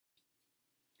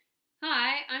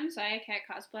I'm Saya Cat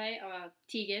Cosplay,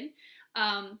 Tegan.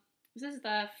 This is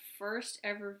the first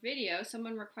ever video.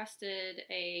 Someone requested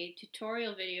a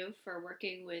tutorial video for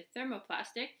working with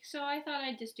thermoplastic, so I thought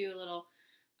I'd just do a little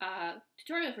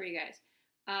tutorial for you guys.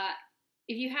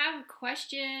 If you have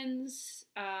questions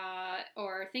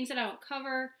or things that I don't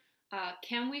cover,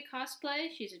 Can We Cosplay?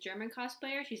 She's a German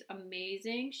cosplayer. She's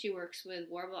amazing. She works with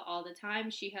worbla all the time.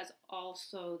 She has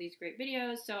also these great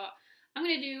videos, so I'm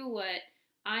going to do what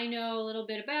I know a little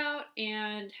bit about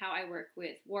and how I work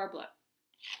with worbla.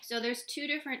 So there's two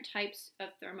different types of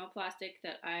thermoplastic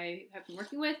that I have been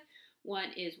working with.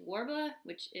 One is worbla,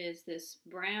 which is this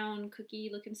brown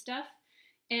cookie looking stuff.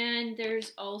 And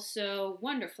there's also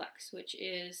wonderflex, which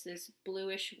is this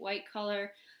bluish white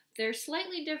color. They're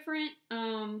slightly different.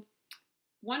 Wonderflex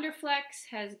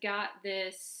has got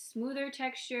this smoother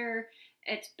texture.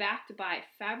 It's backed by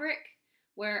fabric,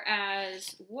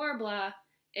 whereas worbla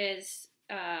is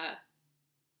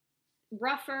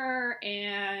rougher,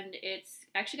 and it's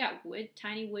actually got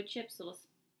tiny wood chips, little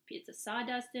bits of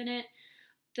sawdust in it.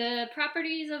 The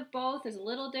properties of both is a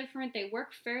little different. They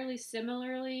work fairly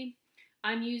similarly.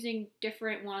 I'm using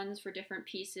different ones for different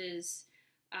pieces.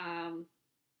 I've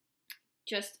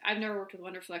never worked with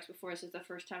wonderflex before. This is the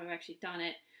first time I've actually done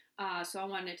it. So I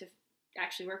wanted to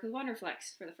actually work with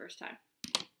wonderflex for the first time.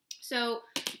 So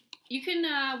you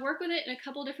can work with it in a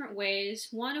couple different ways,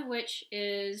 one of which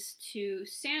is to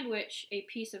sandwich a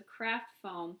piece of craft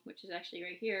foam, which is actually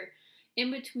right here,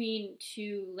 in between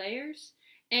two layers.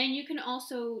 And you can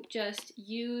also just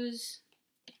use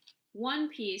one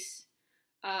piece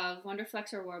of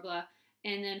wonderflex or worbla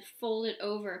and then fold it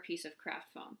over a piece of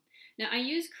craft foam. Now I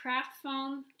use craft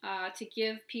foam to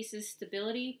give pieces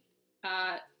stability.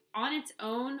 On its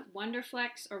own,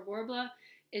 wonderflex or worbla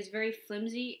is very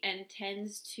flimsy and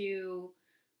tends to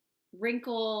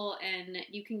wrinkle, and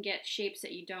you can get shapes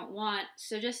that you don't want.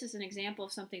 So just as an example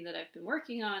of something that I've been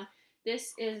working on,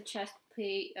 this is a chest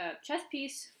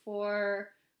piece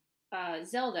for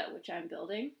Zelda, which I'm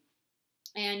building.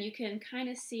 And you can kind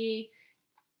of see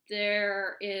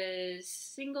there is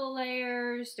single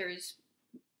layers, there's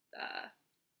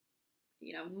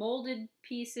molded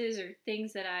pieces or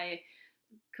things that I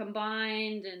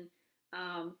combined, and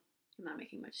I'm not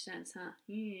making much sense, huh?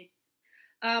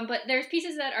 But there's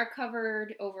pieces that are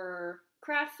covered over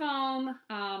craft foam.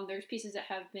 There's pieces that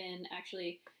have been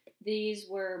these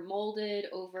were molded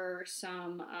over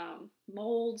some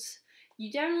molds.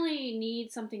 You definitely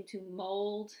need something to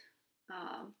mold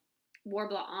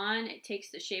worbla on. It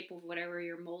takes the shape of whatever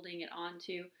you're molding it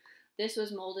onto. This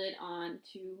was molded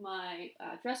onto my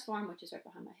dress form, which is right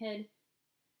behind my head.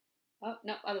 Oh,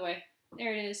 no, other way.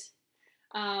 There it is.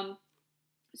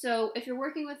 So if you're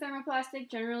working with thermoplastic,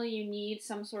 generally you need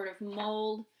some sort of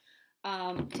mold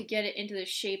to get it into the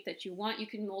shape that you want. You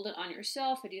can mold it on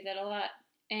yourself. I do that a lot.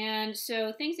 And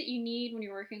so things that you need when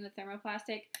you're working with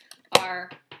thermoplastic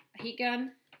are a heat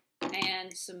gun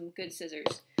and some good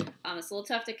scissors. It's a little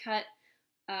tough to cut.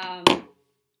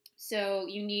 So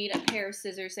you need a pair of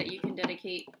scissors that you can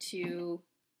dedicate to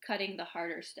cutting the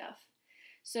harder stuff.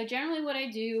 So generally what I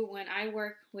do when I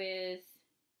work with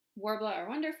worbla or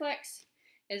wonderflex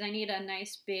is I need a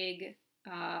nice big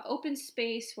open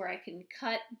space where I can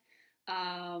cut,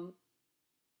 and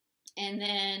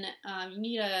then you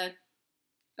need a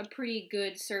pretty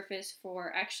good surface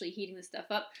for actually heating the stuff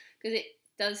up, because it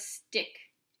does stick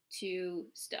to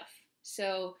stuff.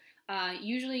 So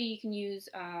usually you can use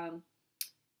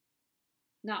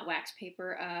not wax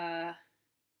paper,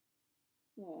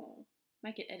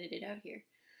 might get edited out here.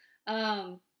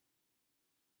 That's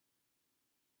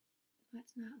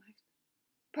not wax.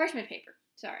 Parchment paper,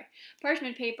 sorry.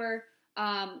 Parchment paper,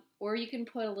 or you can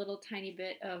put a little tiny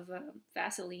bit of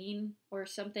Vaseline or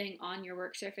something on your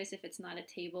work surface if it's not a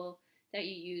table that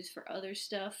you use for other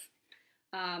stuff,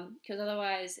 because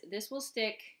otherwise this will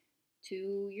stick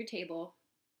to your table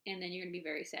and then you're going to be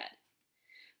very sad.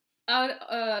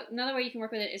 Another way you can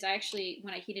work with it is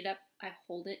when I heat it up, I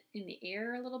hold it in the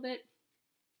air a little bit.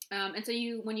 And so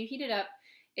when you heat it up,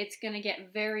 it's going to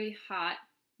get very hot,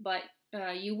 but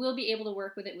you will be able to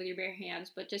work with it with your bare hands.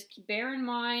 But just bear in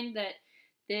mind that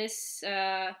this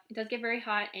it does get very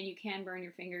hot and you can burn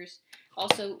your fingers.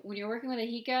 Also, when you're working with a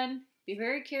heat gun, be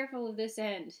very careful of this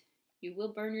end. You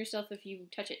will burn yourself if you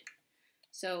touch it.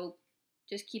 So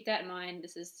just keep that in mind.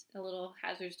 This is a little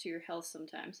hazardous to your health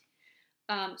sometimes.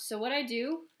 So what I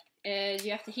do is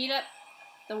you have to heat up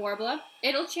the worbla.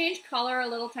 It'll change color a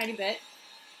little tiny bit.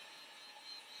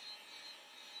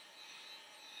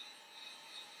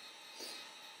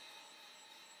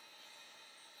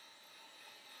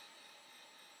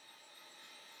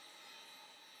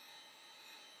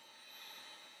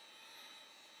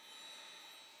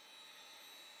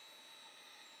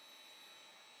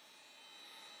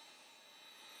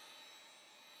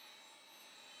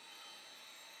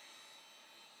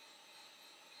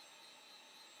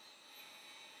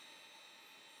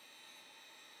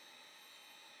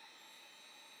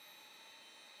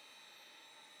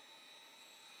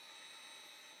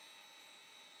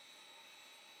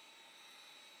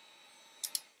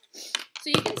 So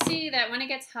you can see that when it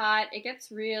gets hot, it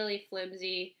gets really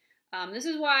flimsy. This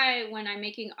is why when I'm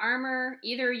making armor,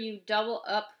 either you double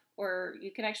up or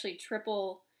you can actually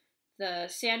triple the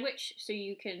sandwich so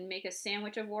you can make a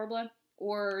sandwich of worbla,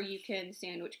 or you can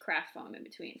sandwich craft foam in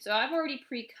between. So I've already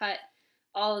pre-cut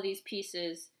all of these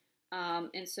pieces,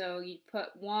 and so you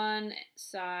put one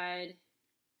side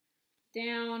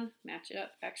down, match it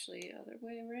up actually the other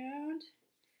way around.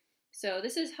 So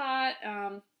this is hot.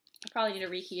 I probably need to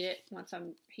reheat it once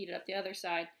I'm heated up the other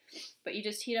side. But you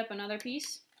just heat up another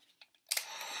piece.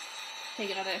 Take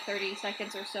another 30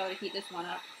 seconds or so to heat this one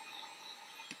up.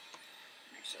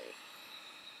 Actually,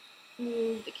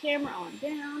 move the camera on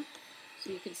down so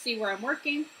you can see where I'm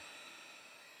working.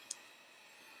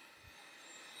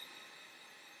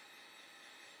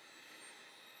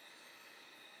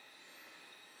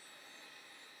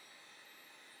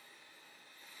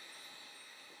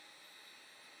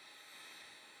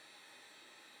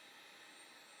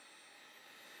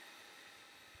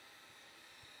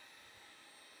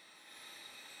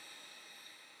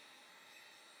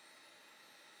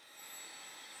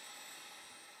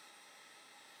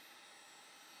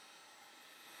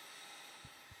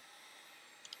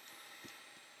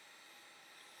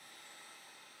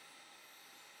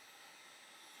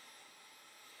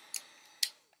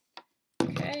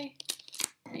 Okay,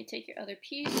 then you take your other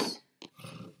piece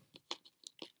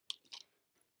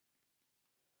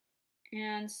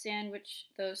and sandwich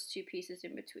those two pieces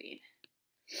in between.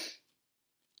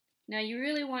 Now you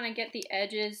really want to get the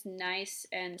edges nice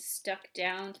and stuck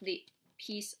down to the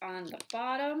piece on the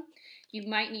bottom. You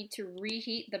might need to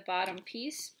reheat the bottom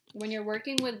piece. When you're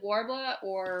working with worbla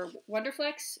or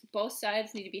wonderflex, both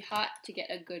sides need to be hot to get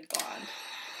a good bond.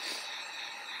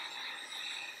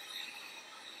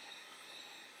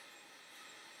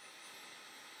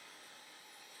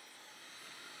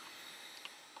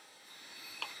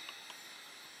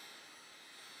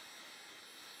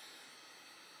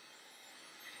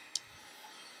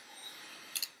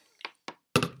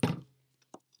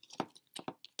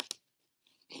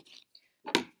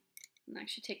 And I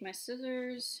actually take my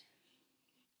scissors.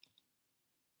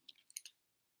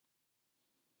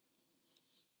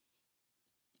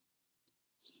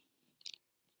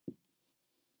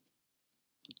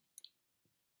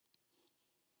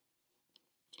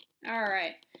 All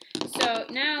right, so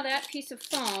now that piece of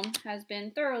foam has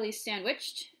been thoroughly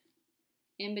sandwiched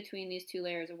in between these two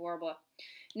layers of worbla.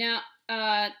 Now,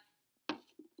 I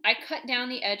cut down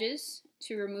the edges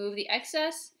to remove the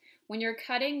excess. When you're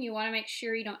cutting, you want to make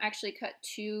sure you don't actually cut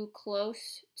too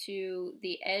close to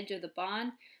the edge of the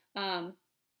bond.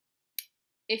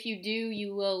 If you do,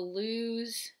 you will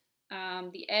lose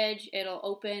the edge. It'll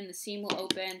open, the seam will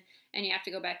open, and you have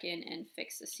to go back in and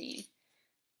fix the seam.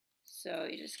 So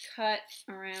you just cut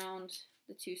around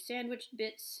the two sandwiched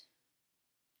bits.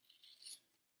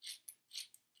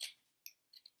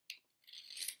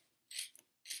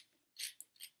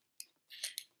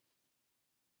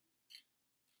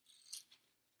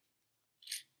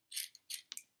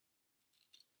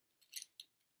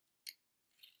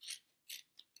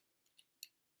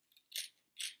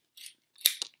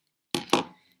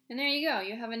 And there you go.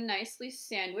 You have a nicely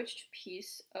sandwiched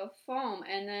piece of foam.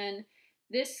 And then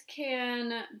this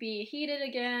can be heated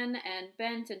again and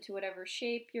bent into whatever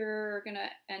shape you're going to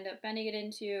end up bending it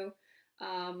into.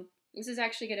 This is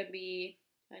actually going to be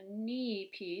a knee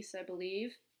piece, I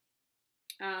believe.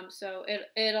 So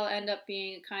it'll end up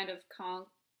being a kind of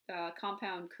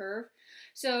compound curve.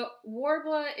 So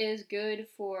worbla is good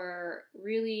for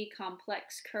really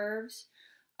complex curves.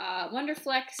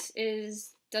 Wonderflex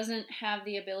doesn't have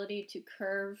the ability to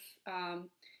curve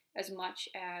as much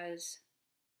as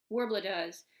worbla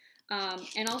does.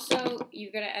 And also,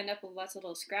 you're going to end up with lots of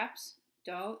little scraps.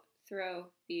 Don't throw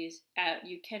these out.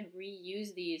 You can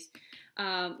reuse these.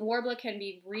 Worbla can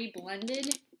be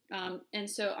reblended. And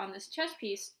so on this chest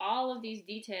piece, all of these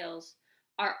details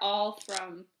are all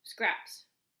from scraps.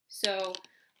 So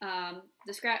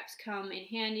the scraps come in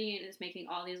handy and it's making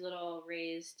all these little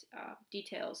raised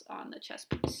details on the chest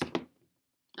piece.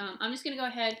 I'm just going to go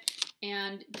ahead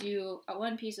and do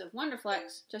one piece of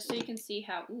wonderflex just so you can see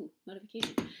how,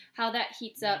 notification, how that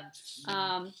heats up.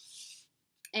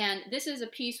 And this is a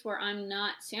piece where I'm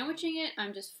not sandwiching it,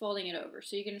 I'm just folding it over.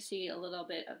 So you're going to see a little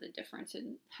bit of the difference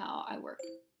in how I work.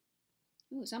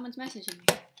 Ooh, someone's messaging me.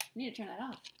 I need to turn that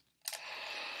off.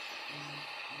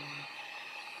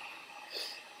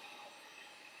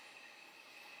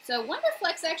 So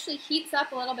wonderflex actually heats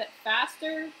up a little bit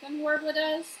faster than worbla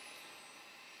does.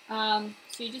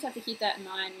 So you just have to keep that in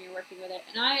mind when you're working with it.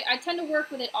 And I tend to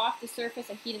work with it off the surface.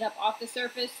 I heat it up off the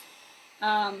surface.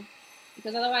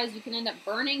 because otherwise you can end up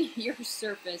burning your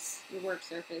surface, your work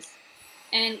surface.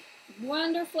 And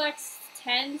wonderflex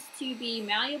tends to be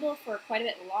malleable for quite a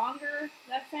bit longer,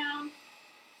 I've found.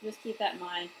 Just keep that in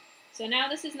mind. So now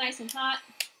this is nice and hot.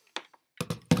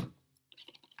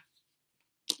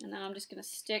 And now I'm just going to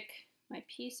stick my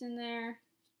piece in there.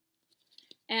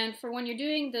 And for when you're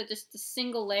doing just the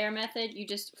single layer method, you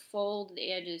just fold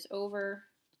the edges over,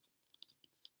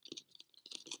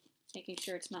 making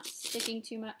sure it's not sticking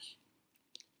too much.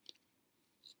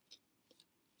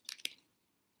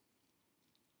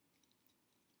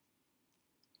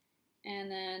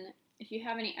 And then if you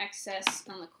have any excess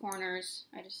on the corners,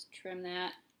 I just trim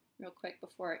that real quick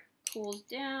before it cools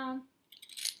down.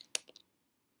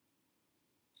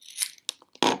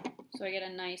 So I get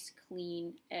a nice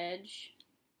clean edge.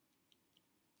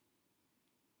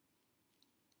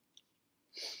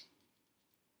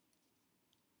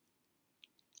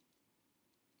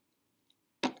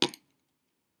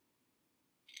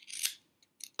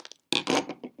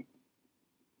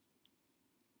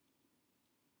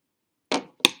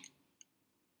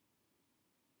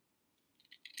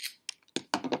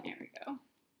 There we go.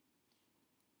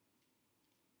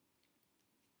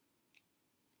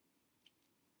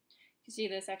 You see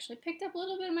this actually picked up a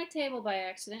little bit of my table by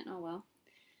accident. Oh well.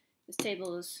 This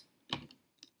table has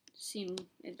seen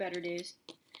better days.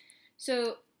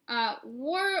 So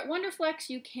wonderflex,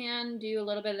 you can do a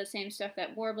little bit of the same stuff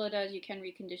that worbla does. You can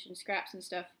recondition scraps and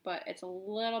stuff, but it's a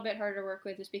little bit harder to work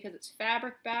with just because it's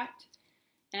fabric backed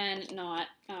and not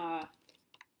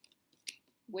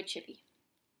wood chippy.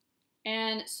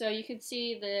 And so you can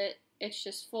see that it's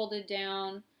just folded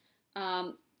down.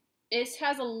 It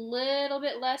has a little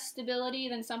bit less stability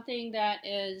than something that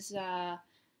is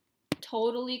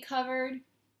totally covered,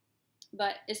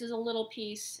 but this is a little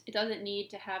piece. It doesn't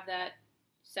need to have that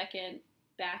second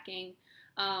backing.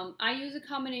 I use a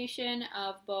combination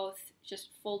of both just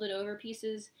folded over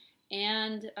pieces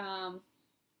and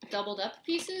doubled up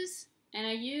pieces, and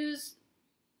I use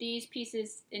these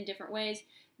pieces in different ways.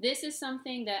 This is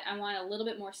something that I want a little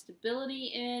bit more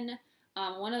stability in.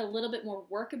 I want a little bit more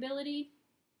workability.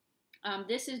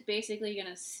 This is basically going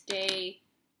to stay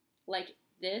like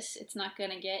this. It's not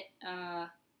going to get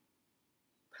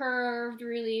curved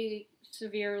really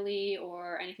severely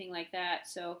or anything like that.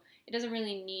 So it doesn't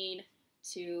really need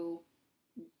to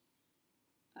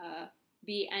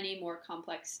be any more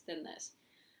complex than this.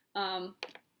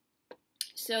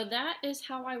 So that is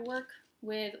how I work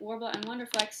with worbla and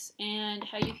wonderflex, and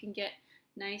how you can get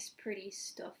nice pretty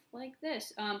stuff like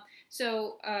this.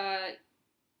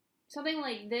 Something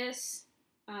like this,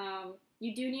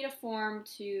 you do need a form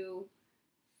to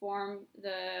form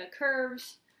the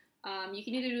curves. You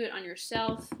can either do it on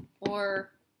yourself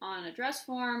or on a dress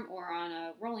form or on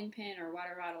a rolling pin or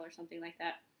water bottle or something like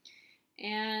that.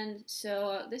 And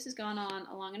so this has gone on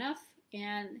long enough,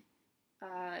 and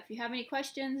if you have any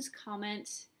questions,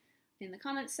 comment in the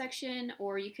comments section,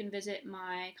 or you can visit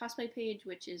my cosplay page,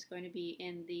 which is going to be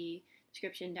in the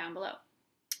description down below.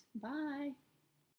 Bye!